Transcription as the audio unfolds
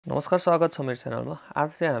नमस्कार, स्वागत छ मेरो च्यानलमा। आज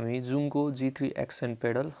चाहिँ हामी जुमको G3XN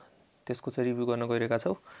पेडल त्यसको चाहिँ रिभ्यू गर्न गइरहेका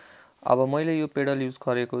छौं। अब मैले यो पेडल युज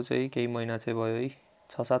गरेको चाहिँ केही महिना चाहिँ भयो है,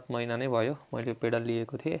 6-7 महिना नै भयो मैले पेडल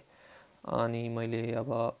लिएको थिएँ। अनि मैले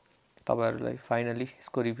अब तपाईहरुलाई फाइनली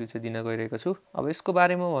यसको रिभ्यू चाहिँ दिन गइरहेको छु। अब यसको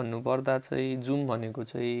बारेमा भन्नु पर्दा चाहिँ जुम भनेको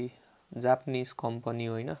चाहिँ जापानिज कम्पनी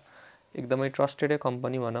हो हैन, एकदमै ट्रस्टेड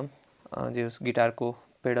कम्पनी भनौं। जो गिटारको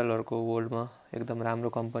पेडलहरुको वर्ल्डमा एकदम राम्रो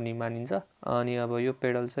कम्पनी मानिन्छ। अनि अब यो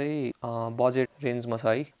पेडल चाहिँ बजेट रेन्जमा छ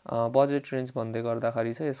है। बजेट रेन्ज भन्दै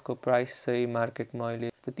गर्दाखेरि चाहिँ यसको प्राइस चाहिँ मार्केटमा अहिले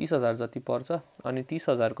 30,000 जति पर्छ। अनि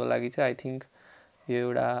 30,000 को लागि चाहिँ आई थिंक यो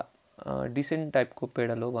एउटा डिसेन्ट टाइपको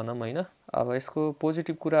पेडल हो भनौं हैन। अब यसको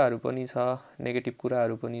पोजिटिभ कुराहरु पनि छ, नेगेटिभ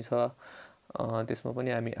कुराहरु पनि छ, त्यसमा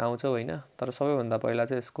पनि हामी आउँछौं हैन। तर सबैभन्दा पहिला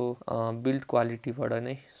चाहिँ यसको बिल्ड क्वालिटीबाट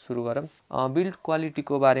नै सुरु गरौँ। बिल्ड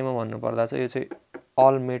क्वालिटीको बारेमा भन्नु पर्दा चाहिँ यो चाहिँ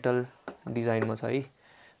अल मेटल डिजाइनमा छ है।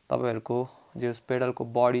 तपाईहरुको जो पेडलको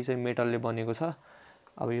बडी चाहिँ मेटलले बनेको छ।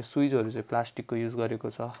 अब यो स्विचहरु चाहिँ प्लास्टिकको युज गरेको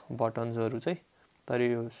छ, बटन्सहरु चाहिँ, तर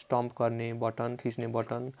यो स्टम्प गर्ने बटन, थिच्ने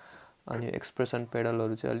बटन अनि एक्सप्रेसन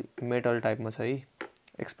पेडलहरु चाहिँ अलि मेटल टाइपमा छ है।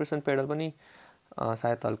 एक्सप्रेसन पेडल पनि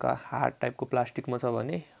सायद हल्का हार्ड टाइपको प्लास्टिकमा छ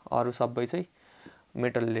भने अरु सबै चाहिँ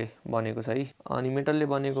मेटलले बनेको छ है। अनि मेटलले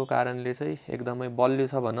बनेको कारणले चाहिँ एकदमै बलियो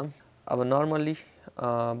छ भनौं। अब नर्मली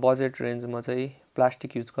बजेट रेन्जमा चाहिँ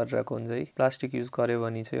प्लास्टिक युज गरिरहेको हुन्छ है। प्लास्टिक युज गर्यो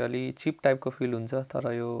भने चाहिँ अलि चिप टाइपको फिल हुन्छ,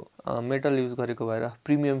 तर यो मेटल युज गरेको भएर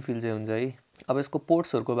प्रिमियम फिल चाहिँ हुन्छ है। अब यसको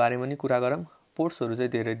पोर्ट्सहरुको बारेमा नि कुरा गरौँ। पोर्ट्सहरु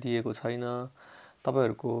चाहिँ धेरै दिएको छैन।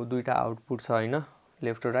 तपाईहरुको दुईटा आउटपुट छ हैन,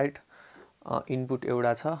 लेफ्ट र राइट। इनपुट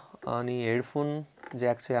एउटा छ अनि हेडफोन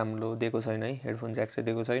ज्याक चाहिँ हाम्रो दिएको छैन है, हेडफोन ज्याक चाहिँ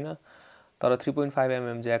दिएको छैन। तर 3.5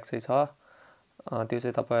 mm ज्याक चाहिँ छ। त्यो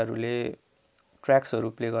चाहिँ तपाईहरुले ट्र्याक्सहरु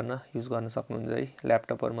प्ले गर्न युज गर्न सक्नुहुन्छ है,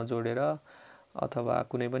 ल्यापटपहरुमा जोडेर अथवा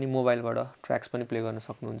कुनै पनि मोबाइलबाट ट्र्याक्स पनि प्ले गर्न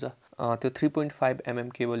सक्नुहुन्छ त्यो 3.5 mm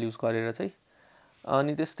केबल युज गरेर चाहिँ।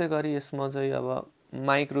 अनि त्यस्तै गरी यसमा चाहिँ अब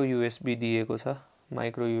माइक्रो यूएसबी दिएको छ,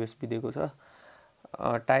 माइक्रो यूएसबी दिएको छ।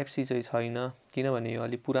 टाइप सी चाहिँ छैन, किनभने यो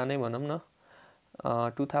अलि पुरानै भनौं न,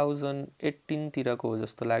 2018 तिरको हो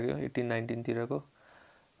जस्तो लाग्यो, 18-19 तिरको।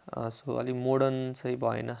 सो अलि मोडर्न चाहिँ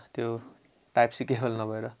भएन त्यो टाइप सी केबल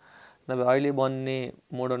नभएर। नभए अहिले बन्ने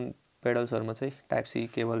मोडर्न पेडल्सहरुमा चाहिँ टाइप सी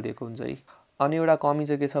केबल दिएको हुन्छ है। अनि एउटा कमी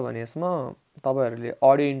चाहिँ के छ भने यसमा तपाईहरुले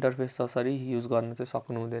अडियो इन्टरफेस जसरी युज गर्न चाहिँ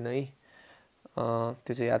सक्नु हुँदैन है।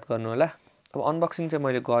 त्यो चाहिँ याद गर्नु होला। अब अनबक्सिङ चाहिँ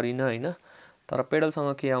मैले गरिन हैन, तर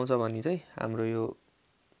पेडलसँग के आउँछ भने चाहिँ हाम्रो यो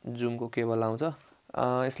जुमको केबल आउँछ।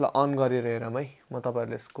 यसलाई अन गरेर हेरौँ है, म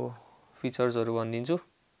तपाईहरुलाई यसको फिचर्सहरु भनिदिन्छु।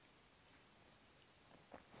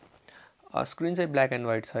 स्क्रिन चाहिँ ब्ल्याक एन्ड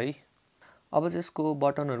व्हाइट छ है। अब चाहिँ यसको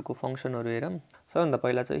बटनहरुको फंक्सनहरु हेरौँ। सबैभन्दा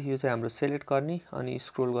पहिला चाहिँ यो चाहिँ हाम्रो सेलेक्ट गर्ने अनि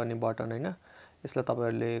स्क्रोल गर्ने बटन हैन। यसलाई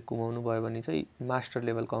तपाईहरुले घुमाउनु भयो भने चाहिँ मास्टर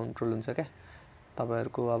लेभल कन्ट्रोल हुन्छ के।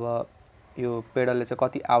 तपाईहरुको अब यो पेडलले चाहिँ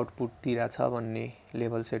कति आउटपुट दिइराछ भन्ने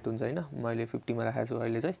लेभल सेट हुन्छ हैन। मैले 50 मा राखेको छु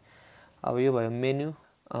अहिले चाहिँ। अब यो भयो मेनु।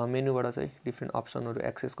 मेनुबाट चाहिँ डिफरेन्ट अप्सनहरु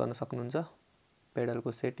एक्सेस गर्न सक्नुहुन्छ।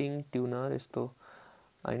 पेडलको सेटिङ, ट्युनर यस्तो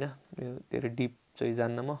हैन, यो धेरै डिप चाहिँ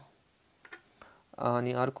जान्न म।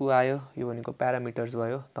 अनि अर्को आयो यो भनेको प्यारामिटर्स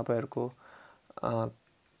भयो। तपाईहरुको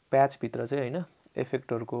प्याच भित्र चाहिँ हैन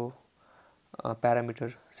इफेक्टहरुको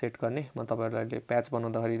प्यारामिटर सेट गर्ने। म तपाईहरुलाई प्याच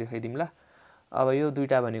बनाउँदाखेरि देखाइदिमला। अब यो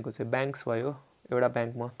दुईटा भनेको चाहिँ ब्याङ्क्स भयो। एउटा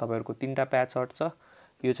ब्याङ्कमा तपाईहरुको 3टा प्याच अट्छ।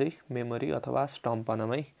 यो चाहिँ मेमोरी अथवा स्टम्प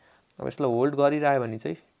भनौं है। अब यसलाई होल्ड गरिरह्यो भने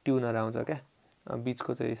चाहिँ ट्युनर आउँछ क्या।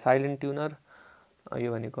 बीचको चाहिँ साइलेन्ट ट्युनर।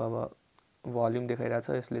 यो भनेको अब भोल्युम देखाइराछ,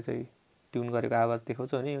 यसले चाहिँ ट्युन गरेको आवाज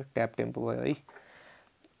देखाउँछ अनि यो ट्याप टेम्पो भयो है।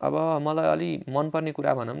 अब मलाई अलि मन पर्ने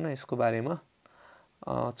कुरा भनौं न यसको बारेमा,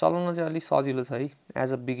 चलाउन चाहिँ अलि सजिलो छ है।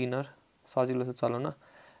 एज अ बिगिनर सजिलो छ चलाउन,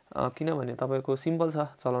 किनभने तपाईको सिम्पल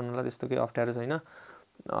छ चलाउनलाई, त्यस्तो केही अप्ठ्यारो छैन।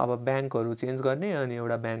 अब ब्याङ्कहरु चेन्ज गर्ने अनि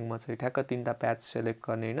एउटा ब्याङ्कमा चाहिँ ठ्याक्क 3टा प्याच सेलेक्ट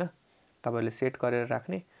गर्ने हैन, तपाईले सेट गरेर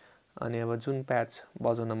राख्ने। अनि अब जुन प्याच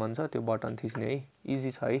बजाउन मन छ त्यो बटन थिच्ने है।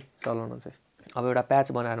 इजी छ है चलाउन चाहिँ। अब एउटा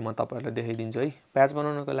प्याच बनाएर म तपाईहरुलाई देखाइदिन्छु है। प्याच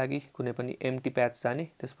बनाउनको लागि कुनै पनि एम्प्टी प्याच जाने,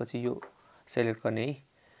 त्यसपछि यो सेलेक्ट गर्ने है।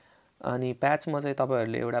 अनि प्याचमा चाहिँ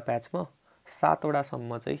तपाईहरुले एउटा प्याचमा 7 वटा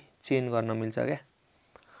सम्म चाहिँ चेन गर्न मिल्छ क्या।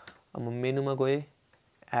 अब म मेनुमा गए,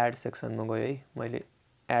 एड सेक्सनमा गए है, मैले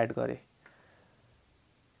एड गरे।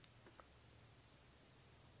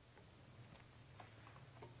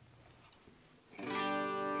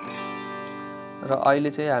 र अहिले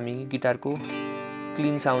चाहिँ हामी गिटारको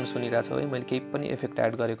क्लीन साउन्ड सुनिरा छौं है। मैले केही पनि इफेक्ट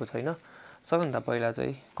एड गरेको छैन। सबैभन्दा पहिला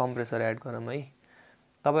चाहिँ कम्प्रेसर एड गरौँ है।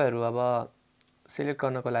 तपाईहरु अब सेलेक्ट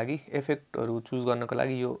गर्नको लागि, इफेक्टहरु चुज गर्नको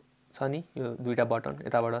लागि यो छ नि, यो दुईटा बटन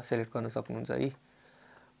यताबाट सेलेक्ट गर्न सक्नुहुन्छ है।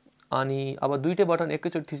 अनि अब दुईटै बटन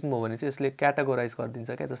एकैचोटी थिच्नु हो भने चाहिँ यसले क्याटेगोराइज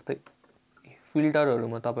गरिदिन्छ क्या। जस्तै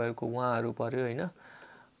फिल्टरहरुमा तपाईहरुको उहाँहरु पर्यो हैन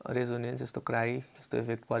रेजोनेन्स यस्तो क्राई यस्तो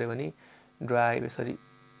इफेक्ट पर्यो भने ड्राइभ यसरी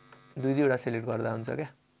दुई दुईवटा सिलेक्ट गर्दा हुन्छ के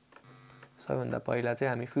सबैभन्दा पहिला चाहिँ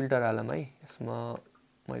हामी फिल्टर हालौं है यसमा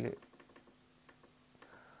मैले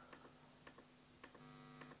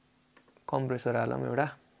कम्प्रेसर हालौं एउटा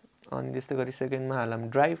अनि त्यस्तै गरी सेकेन्डमा हालौं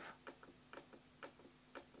ड्राइभ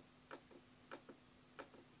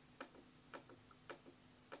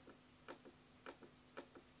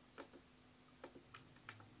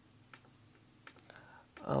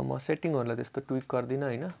म सेटिङहरुलाई त्यस्तो ट्विक गर्दिन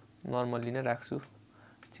हैन नर्मली नै राख्छु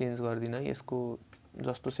चेन्ज गर्दिन यसको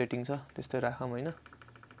जस्तो सेटिङ छ त्यस्तै राखौं हैन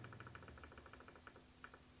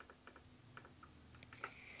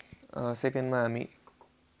सेकेन्डमा हामी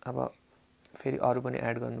अब फेरि अरु पनि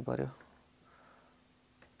एड गर्नु पर्यो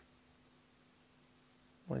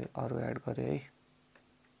मैले अरु एड गरे है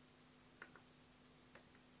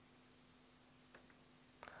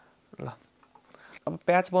ल अब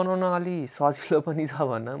प्याच बनाउन अलि सजिलो पनि छ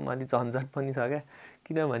भन्न अलि झन्झट पनि छ क्या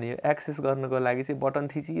किनभने एक्सेस गर्नको लागि चाहिँ बटन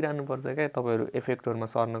थिचिरहनु पर्छ क्या तपाईहरु इफेक्टहरुमा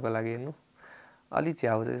सर्नको लागि हेर्नु अलि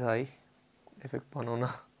झ्याउ चाहिँ छ है इफेक्ट बनाउन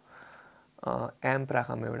एम्प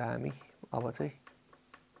राखौं एउटा हामी अब चाहिँ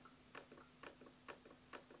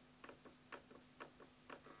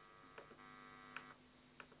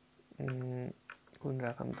कुन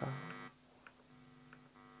राखौं त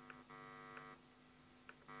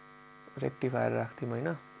रेक्टिफायर राख्दिम हैन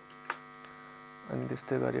अनि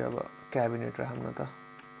त्यस्तै गरी अब क्याबिनेट राखौं न त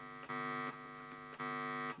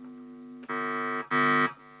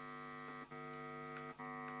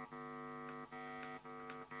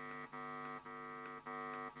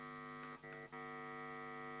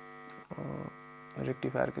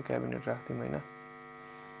रेक्टिफायर को क्याबिनेट राख्दिम हैन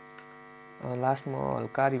लास्टमा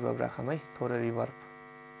हल्का रिभर्ब राखौं है थोरै रिभर्ब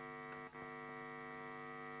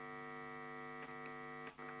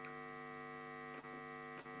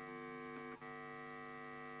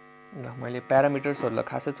ल मैले प्यारामिटर्सहरुलाई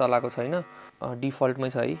खासै चलाएको छैन डिफल्टमै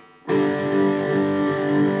छ है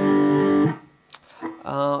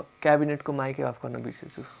क्याबिनेटको माइकै अफ गर्न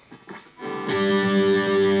बिर्सेछु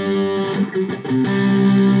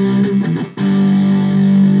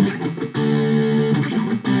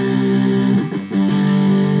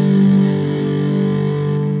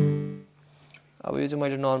अब यो चाहिँ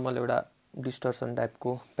मैले नर्मल एउटा डिस्टर्सन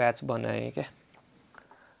टाइपको प्याच बनाए क्या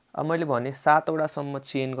अब मैले भने 7 वटा सम्म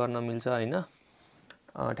चेन गर्न मिल्छ हैन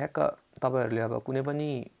ठ्याक्क तपाईहरुले अब कुनै पनि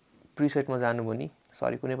प्रिसेटमा जानुभयो नि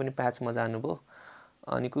सरी कुनै पनि प्याचमा जानुभयो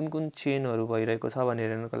अनि कुन कुन चेनहरु भइरहेको छ भनेर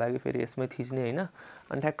हेर्नको लागि फेरि यसमै थिच्ने हैन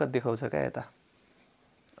अनि ठ्याक्क देखाउँछ क्या यता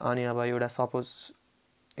अनि अब एउटा सपोज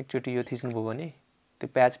एकचोटी यो थिच्नुभयो भने त्यो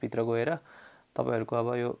प्याच भित्र गएर तपाईहरुको अब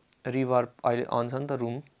यो रिभर्ब अहिले अन छ नि त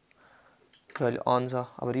रुम यो अहिले अन छ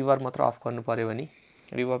अब रिभर्ब मात्र अफ गर्नु पर्यो भने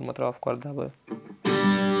रिभर्ब मात्र अफ गर्दा भयो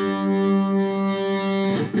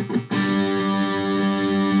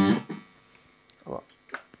अब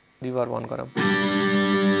रिभर्ब अन गरौँ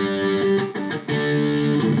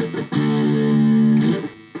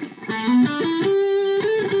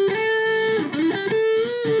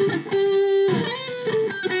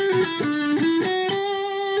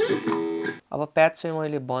अब प्याच चाहिँ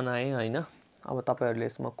मैले बनाए हैन अब तपाईहरुले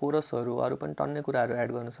यसमा कोरसहरु अरु पनि टन्नै कुराहरु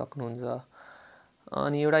एड गर्न सक्नुहुन्छ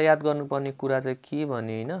अनि एउटा याद गर्नुपर्ने कुरा चाहिँ के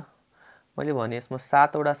भने हैन मैले भने यसमा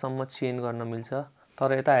 7 वटा सम्म चेन गर्न मिल्छ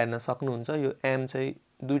तर यता हेर्न सक्नुहुन्छ यो एम चाहिँ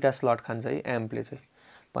दुईटा स्लट खान्छ है एम्पले चाहिँ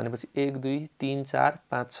भनेपछि 1 2 3 4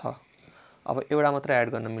 5 6 अब एउटा मात्र एड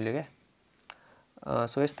गर्न मिल्यो के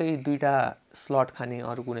सो यस्तै दुईटा स्लट खाने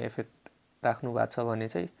अरु कुनै इफेक्ट राख्नु भएको छ भने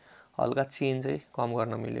चाहिँ हल्का चेन चाहिँ कम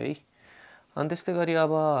गर्न मिल्यो है अनि त्यस्तै गरी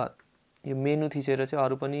अब यो मेनु थिचेर चाहिँ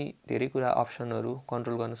अरु पनि धेरै कुरा अप्सनहरु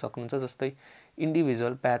कन्ट्रोल गर्न सक्नुहुन्छ जस्तै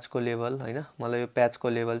इन्डिभिजुअल प्याचको लेभल हैन मलाई यो प्याचको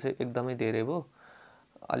लेभल चाहिँ एकदमै धेरै भो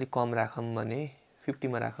अलि कम राखौं भने 50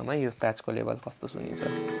 मा राखौं है यो प्याचको लेभल कस्तो सुनिन्छ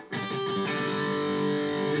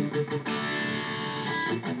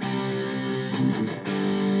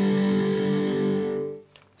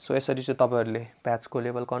सो यसरी चाहिँ तपाईहरुले प्याचको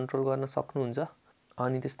लेभल कन्ट्रोल गर्न सक्नुहुन्छ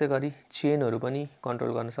अनि त्यस्तै गरी चेनहरु पनि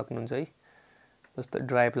कन्ट्रोल गर्न सक्नुहुन्छ है जस्तो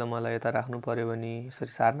ड्राइभलाई मलाई यता राख्नु पर्यो भने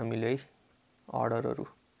यसरी सार्न मिल्यो है अर्डरहरु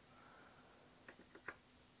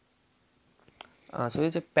सो यो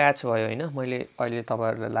चाहिँ प्याच भयो हैन मैले अहिले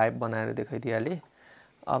तपाईहरुलाई लाइभ बनाएर देखाइदिहाले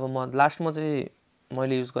अब म लास्टमा चाहिँ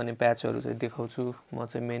मैले युज गर्ने प्याचहरु चाहिँ देखाउँछु म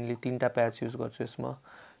चाहिँ मेनली 3टा प्याच युज गर्छु यसमा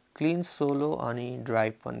क्लीन सोलो अनि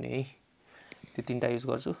ड्राइभ भन्ने है त्यो 3टा युज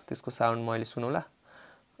गर्छु त्यसको साउन्ड मैले सुनौला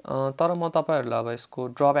तर म तपाईहरुलाई अब यसको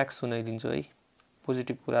ड्रब्याक सुनाइदिन्छु है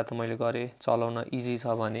पोजिटिभ कुरा त मैले गरे चलाउन इजी छ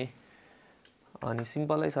भने अनि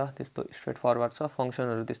सिम्पलै छ त्यस्तो स्ट्रेट फरवर्ड छ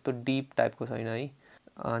फंक्सनहरु त्यस्तो डीप टाइपको छैन है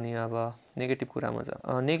अनि अब नेगेटिभ कुरामा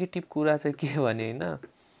नेगेटिभ कुरा चाहिँ के भने हैन,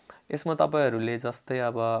 यसमा तपाईहरुले जस्तै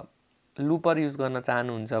अब लुपर युज गर्न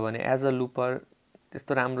चाहनुहुन्छ भने एज अ लुपर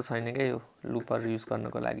त्यस्तो राम्रो छैन के यो लुपर युज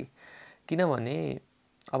गर्नको लागि। किनभने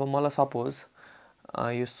अब मलाई सपोज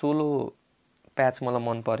यो सोलो प्याच मलाई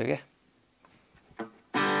मन पर्यो के,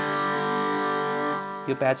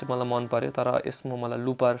 यो प्याच मलाई मन पर्यो तर यसमा मलाई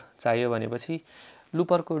लुपर चाहियो भनेपछि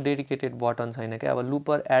लुपरको डेडिकेटेड बटन छैन के। अब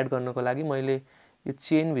लुपर एड गर्नको लागि मैले यो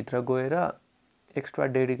चेन भित्र गएर एक्स्ट्रा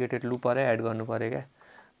डेडिकेटेड लुपरै एड गर्नु पर्यो के।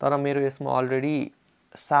 तर मेरो यसमा अलरेडी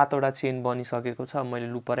 7 वटा चेन बनिसकेको छ, मैले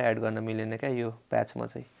लुपरै एड गर्न मिलेन के यो प्याचमा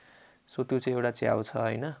चाहिँ। सो त्यो चाहिँ एउटा च्याउ छ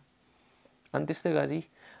हैन। अनि त्यस्तै गरी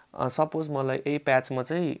सपोज मलाई यही प्याचमा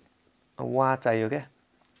चाहिँ वहाँ चाहियो के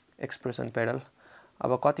एक्सप्रेसन पेडल।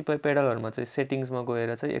 अब कतिपय पेडलहरुमा चाहिँ सेटिंग्समा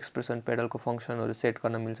गएर चाहिँ एक्सप्रेसन पेडलको फंक्सनहरु सेट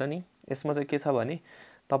गर्न मिल्छ नि। यसमा चाहिँ के छ भने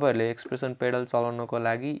तपाईहरुले एक्सप्रेसन पेडल चलाउनको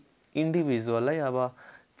लागि इन्डिभिजुअलै अब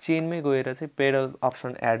चेनमै गएर चाहिँ पेडल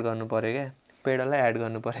अप्सन एड गर्नु पर्यो के, पेडललाई एड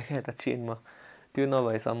गर्नु पर्यो के यता चेनमा। त्यो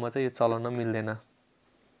नभएसम्म चाहिँ यो चलाउन मिल्दैन।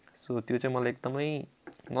 सो त्यो चाहिँ मलाई एकदमै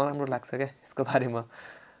नराम्रो लाग्छ के यसको बारेमा।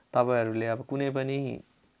 तपाईहरुले अब कुनै पनि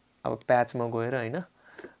अब प्याचमा गएर हैन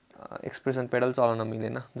एक्सप्रेसन पेडल चलाउन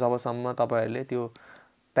मिलेन जबसम्म तपाईहरुले त्यो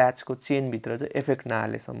प्याचको चेन भित्र चाहिँ इफेक्ट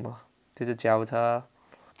नहालेसम्म। त्यो चाहिँ च्याउ छ।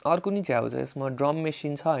 अर्को नि च्याउ छ यसमा ड्रम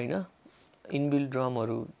मेसिन छ हैन, इनबिल्ट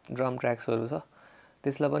ड्रमहरु ड्रम ट्र्याक्सहरु छ।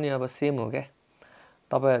 त्यसलाई पनि अब सेम हो के।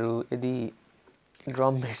 तपाईहरु यदि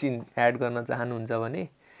ड्रम मेसिन एड गर्न चाहनुहुन्छ भने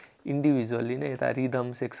इन्डिभिजुअली नै यता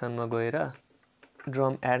रिदम सेक्सनमा गएर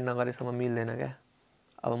ड्रम एड नगरेसम्म मिल्दैन के।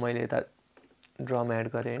 अब मैले यता ड्रम एड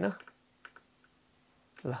गरे हैन,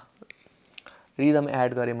 ल रिदम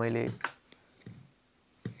एड गरे मैले,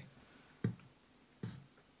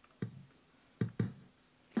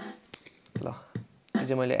 ल यो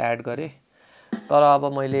चाहिँ मैले एड गरे। तर अब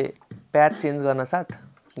मैले प्याच चेन्ज गर्न साथ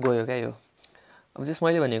गयो क्या यो। अब जस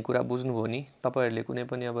मैले भनेको कुरा बुझ्नुभयो नि। तपाईहरुले कुनै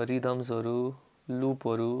पनि अब रिदम्सहरु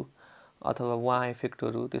लुपहरु अथवा वाह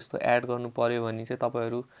इफेक्टहरु त्यस्तो एड गर्नु पर्यो भने चाहिँ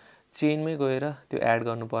तपाईहरु चेनमै गएर त्यो एड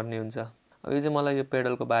गर्नुपर्ने हुन्छ। अब यो चाहिँ मलाई यो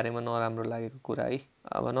पेडलको बारेमा नराम्रो लागेको कुरा है।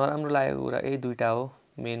 अब नराम्रो लागेको कुरा यही दुईटा हो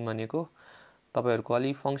मेन भनेको। तपाईहरुको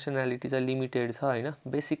अलि फंक्सनालिटी चाहिँ लिमिटेड छ हैन,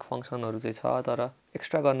 बेसिक फंक्सनहरु चाहिँ छ तर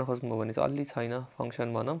एक्स्ट्रा गर्न खोज्नुभयो भने चाहिँ अलि छैन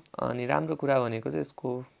फंक्सन भनौं। अनि राम्रो कुरा भनेको चाहिँ यसको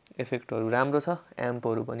इफेक्टहरु राम्रो छ,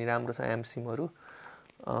 एम्पहरु पनि राम्रो छ, एम्प सिमहरु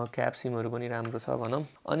क्याप सिमहरु पनि राम्रो छ भनौं।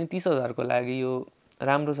 अनि 30,000 को लागि यो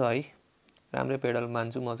राम्रो छ है, राम्रै पेडल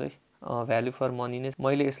मान्छु म चाहिँ। भ्यालु फर मनी नै।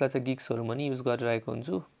 मैले यसलाई चाहिँ गिग्सहरुमा नि युज गरिरहेको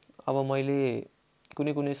हुन्छु। अब मैले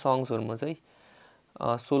कुनै कुनै सङ्ग्सहरुमा चाहिँ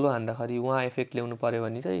सोलो हान्दाखेरि वहाँ इफेक्ट ल्याउनु पर्यो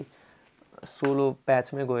भने चाहिँ सोलो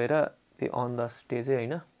प्याचमै गएर त्यो अन द स्टेजै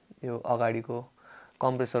हैन यो अगाडिको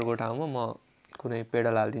कम्प्रेसरको ठाउँमा म कुनै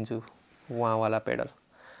पेडल हाल्दिन्छु वहाँ वाला पेडल।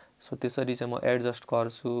 सो त्यसरी चाहिँ म एडजस्ट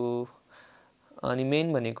गर्छु। अनि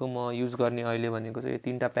मेन भनेको म युज गर्ने अहिले भनेको चाहिँ यो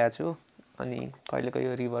तीनटा प्याच हो। अनि कहिलेकाहीँ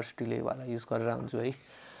यो रिभर्स डिले वाला युज गरेर हुन्छु है।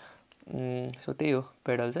 सो त्यही हो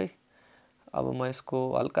पेडल चाहिँ। अब म यसको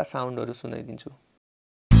हल्का साउन्डहरु सुनाइदिन्छु।